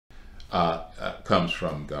comes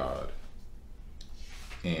from God,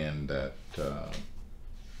 and that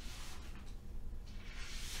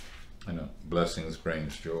I know blessings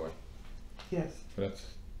brings joy. Yes. That's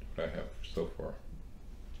what I have so far.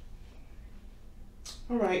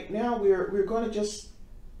 All right. Now we're going to just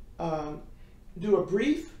do a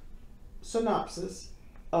brief synopsis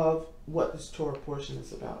of what this Torah portion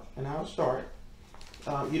is about, and I'll start.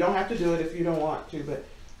 You don't have to do it if you don't want to, but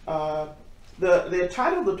the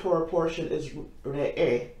title of the Torah portion is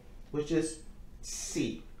Re'eh, which is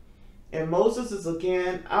see. And Moses is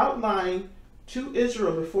again outlining to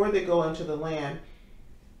Israel before they go into the land,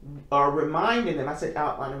 reminding them, I said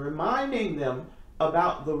outlining, reminding them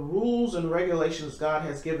about the rules and regulations God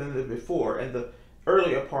has given them before in the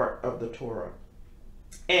earlier part of the Torah.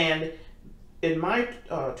 And in my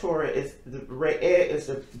Torah, the Re'eh is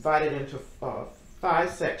divided into 5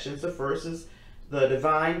 sections. The first is the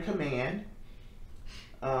divine command,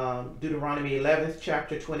 Deuteronomy 11th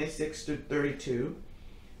chapter 26 through 32.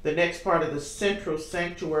 The next part of the central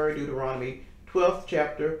sanctuary, Deuteronomy 12th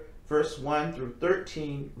chapter verse 1 through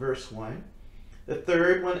 13 verse 1. The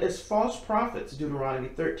third one is false prophets, Deuteronomy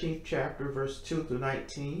 13th chapter verse 2 through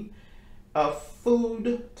 19.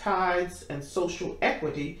 Food, tithes, and social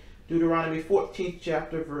equity, Deuteronomy 14th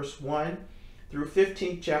chapter verse 1 through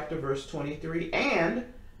 15th chapter verse 23. And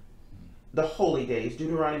the holy days,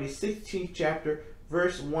 Deuteronomy 16th chapter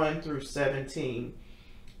verse 1 through 17.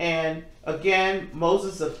 And again,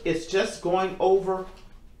 Moses is just going over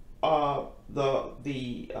in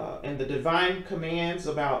the divine commands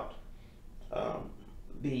about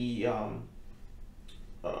the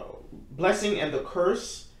blessing and the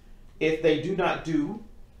curse if they do not do.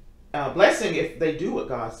 Blessing if they do what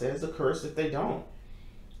God says, the curse if they don't.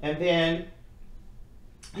 And then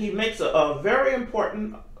he makes a very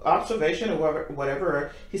important observation or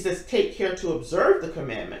whatever. He says, take care to observe the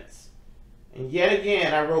commandments. And yet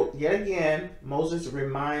again, Moses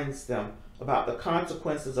reminds them about the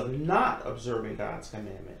consequences of not observing God's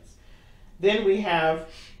commandments. Then we have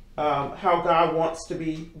how God wants to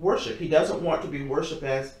be worshipped. He doesn't want to be worshipped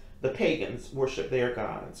as the pagans worship their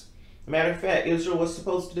gods. Matter of fact, Israel was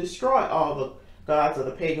supposed to destroy all the gods of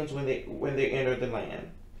the pagans when they entered the land.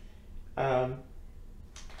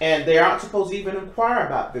 And they aren't supposed to even inquire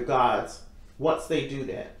about the gods once they do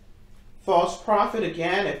that. False prophet,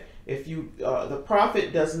 again, if the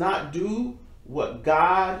prophet does not do what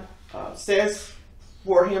God says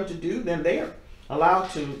for him to do, then they are allowed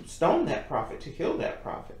to stone that prophet, to kill that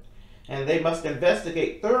prophet. And they must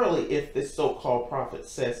investigate thoroughly if this so-called prophet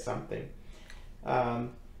says something.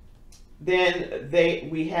 Then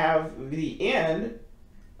we have the end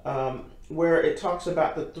where it talks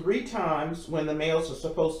about the 3 times when the males are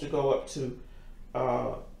supposed to go up to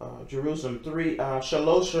Jerusalem,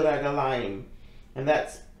 Shalosh Regalayim, and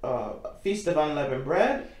that's Feast of Unleavened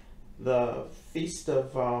Bread, the Feast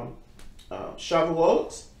of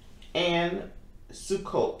Shavuot, and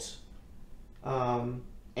Sukkot.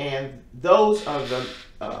 And those are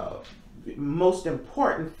the most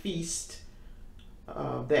important feast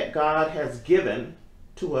that God has given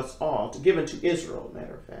to us all, given to Israel,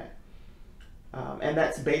 matter of fact. And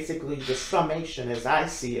that's basically the summation, as I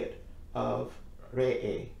see it, of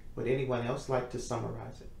Re'eh. Would anyone else like to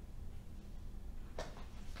summarize it?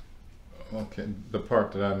 Okay, the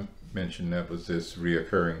part that I mentioned, that was this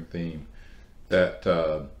reoccurring theme that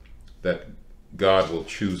that God will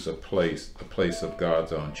choose a place of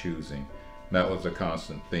God's own choosing. And that was a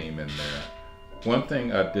constant theme in there. One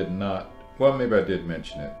thing I did not, well, maybe I did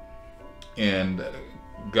mention it, and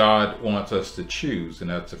God wants us to choose, and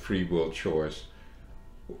that's a free will choice,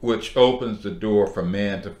 which opens the door for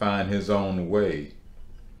man to find his own way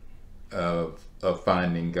of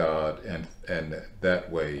finding God, and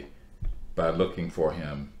that way, by looking for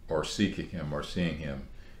him or seeking him or seeing him,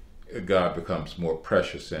 God becomes more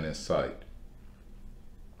precious in his sight.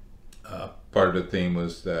 Part of the theme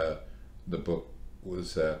was that the book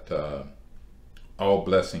was that all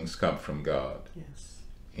blessings come from God. Yes.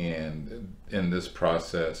 And in this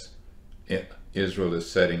process, Israel is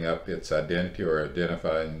setting up its identity, or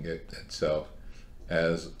identifying itself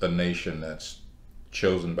as a nation that's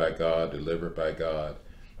chosen by God, delivered by God,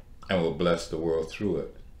 and will bless the world through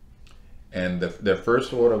it. And their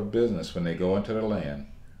first order of business when they go into the land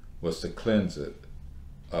was to cleanse it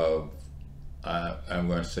of, I'm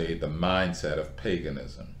going to say, the mindset of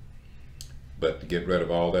paganism, but to get rid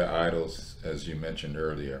of all their idols, as you mentioned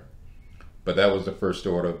earlier. But that was the first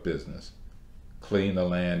order of business. Clean the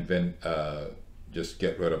land, just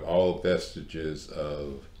get rid of all vestiges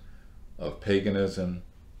of paganism,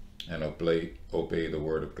 and obey the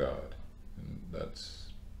word of God. And that's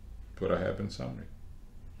what I have in summary.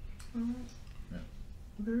 Yeah.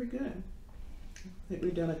 Very good. I think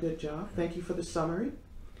we've done a good job. Thank you for the summary.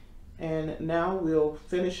 And now we'll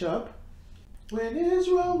finish up. When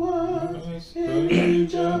Israel was in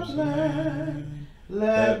Egypt's land,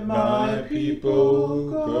 let my people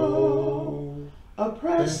go.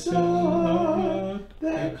 Oppressor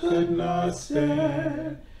that could not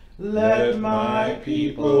stand, let my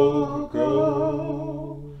people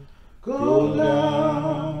go. Go down